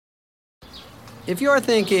If you're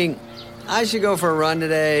thinking, I should go for a run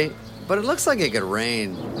today, but it looks like it could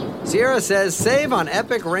rain, Sierra says save on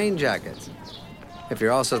epic rain jackets. If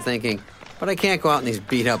you're also thinking, but I can't go out in these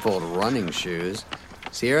beat-up old running shoes,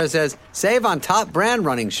 Sierra says save on top brand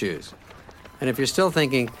running shoes. And if you're still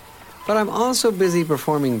thinking, but I'm also busy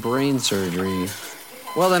performing brain surgery,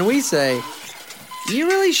 well, then we say, you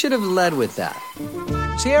really should have led with that.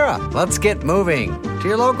 Sierra, let's get moving to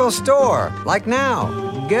your local store, like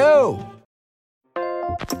now. Go!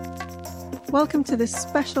 Welcome to this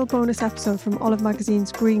special bonus episode from Olive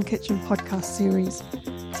Magazine's Green Kitchen podcast series.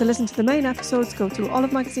 To listen to the main episodes, go to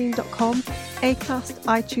olivemagazine.com, Acast,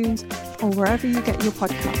 iTunes, or wherever you get your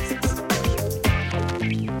podcasts.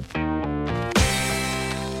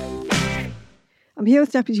 I'm here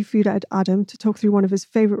with Deputy Food Ed Adam to talk through one of his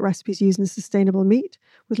favourite recipes using sustainable meat,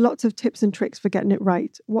 with lots of tips and tricks for getting it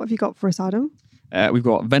right. What have you got for us, Adam? We've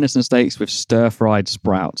got venison steaks with stir-fried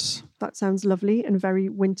sprouts. That sounds lovely and very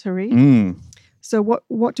wintry. So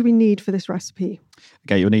what do we need for this recipe?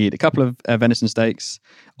 Okay, you'll need a couple of venison steaks,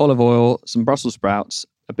 olive oil, some Brussels sprouts,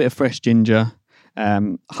 a bit of fresh ginger,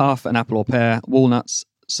 half an apple or pear, walnuts,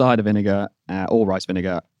 cider vinegar, or rice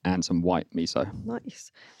vinegar, and some white miso.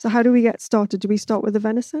 Nice. So how do we get started? Do we start with the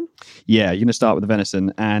venison? Yeah, you're going to start with the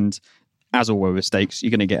venison, and as always with steaks,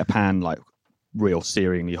 you're going to get a pan like real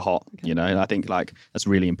searingly hot, you know, and I think like that's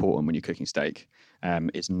really important when you're cooking steak.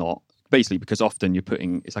 It's not basically because often you're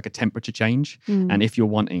putting, it's like a temperature change. And if you're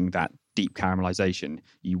wanting that deep caramelization,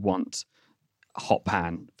 you want a hot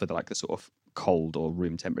pan for the sort of cold or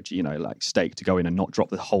room temperature, you know, like steak to go in and not drop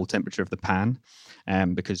the whole temperature of the pan,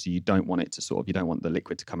 because you don't want it to you don't want the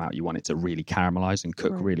liquid to come out. You want it to really caramelize and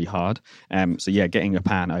cook really hard. So yeah, getting a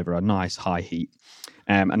pan over a nice high heat.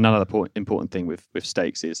 Another important thing with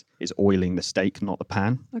steaks is oiling the steak, not the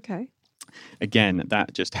pan. Okay. Again,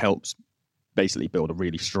 that just helps basically build a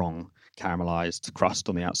really strong caramelized crust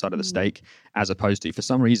on the outside of the steak, as opposed to, for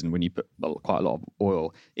some reason, when you put quite a lot of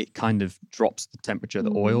oil, it kind of drops the temperature of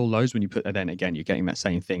the oil lows when you put, and then again, you're getting that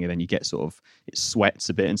same thing, and then you get sort of, it sweats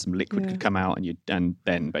a bit and some liquid could come out, and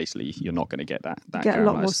then basically you're not going to get that you get a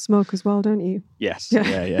lot more smoke as well, don't you? Yes. Yeah,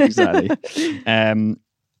 exactly.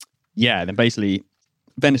 Then basically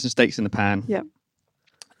venison steaks in the pan. Yeah.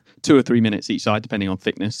 2 or 3 minutes each side, depending on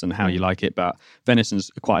thickness and how you like it. But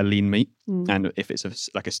venison's quite a lean meat, and if it's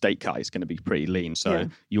like a steak cut, it's going to be pretty lean. So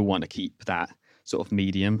you'll want to keep that sort of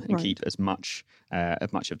medium and keep as much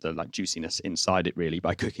of the like juiciness inside it really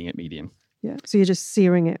by cooking it medium. Yeah. So you're just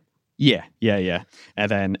searing it. Yeah.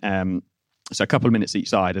 And then so a couple of minutes each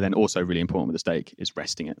side, and then also really important with the steak is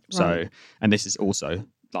resting it. So, and this is also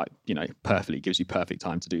like, you know, gives you perfect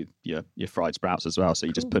time to do your fried sprouts as well. So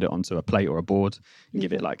you just put it onto a plate or a board and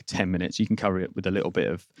give it like 10 minutes. You can cover it with a little bit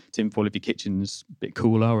of tinfoil if your kitchen's a bit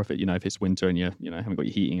cooler, or if it's winter and you haven't got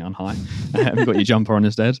your heating on high, haven't got your jumper on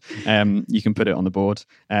instead. You can put it on the board.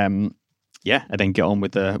 And then get on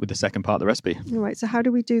with the second part of the recipe. All right. So how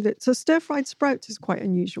do we do that? So stir-fried sprouts is quite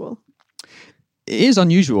unusual. It is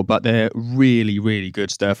unusual, but they're really, really good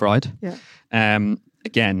stir-fried. Yeah.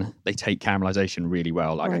 Again, they take caramelization really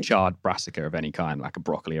well. Like a charred brassica of any kind, like a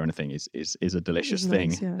broccoli or anything, is a delicious thing.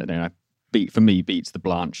 Nice, yeah. For me, beats the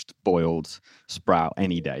blanched, boiled sprout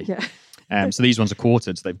any day. Yeah. So these ones are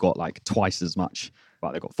quartered, so they've got like twice as much.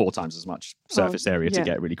 Well, they've got 4 times as much surface area to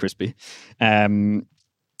get really crispy.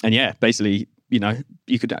 Basically,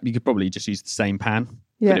 you could probably just use the same pan.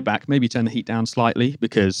 Put it back, maybe turn the heat down slightly,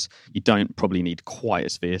 because you don't probably need quite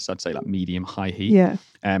as fierce. I'd say like medium high heat. Yeah.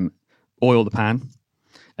 Oil the pan,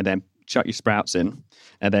 and then chuck your sprouts in,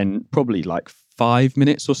 and then probably like 5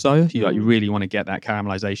 minutes or so. You really want to get that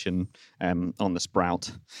caramelization on the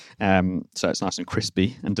sprout, so it's nice and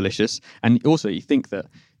crispy and delicious. And also, you think that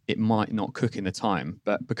it might not cook in the time,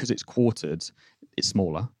 but because it's quartered, it's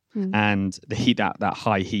smaller, and the heat, that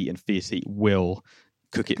high heat and fierce heat will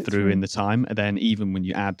cook it through in the time. And then even when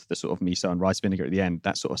you add the sort of miso and rice vinegar at the end,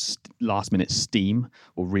 that sort of last minute steam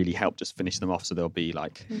will really help just finish them off, so they'll be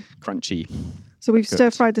like crunchy. So we've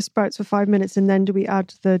stir fried the sprouts for 5 minutes, and then do we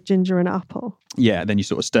add the ginger and apple? Yeah, then you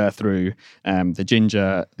sort of stir through the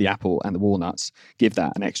ginger, the apple and the walnuts, give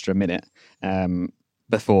that an extra minute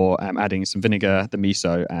before adding some vinegar, the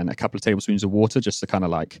miso, and a couple of tablespoons of water, just to kind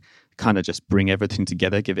of just bring everything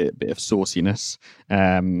together, give it a bit of sauciness,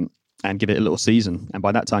 and give it a little season. And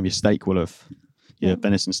by that time, your steak will have, your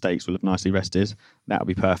venison steaks will have nicely rested. That'll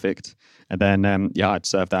be perfect. And then, I'd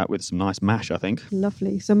serve that with some nice mash, I think.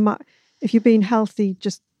 Lovely. So if you're being healthy,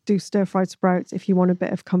 just do stir-fried sprouts. If you want a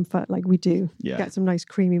bit of comfort, like we do, get some nice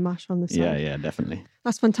creamy mash on the side. Yeah, definitely.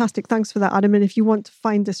 That's fantastic. Thanks for that, Adam. And if you want to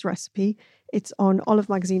find this recipe, it's on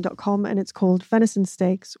olivemagazine.com, and it's called Venison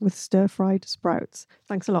Steaks with Stir-Fried Sprouts.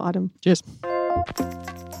 Thanks a lot, Adam. Cheers.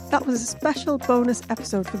 That was a special bonus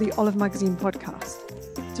episode for the Olive Magazine podcast.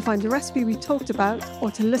 To find the recipe we talked about or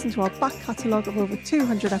to listen to our back catalogue of over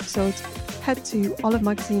 200 episodes, head to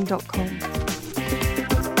olivemagazine.com.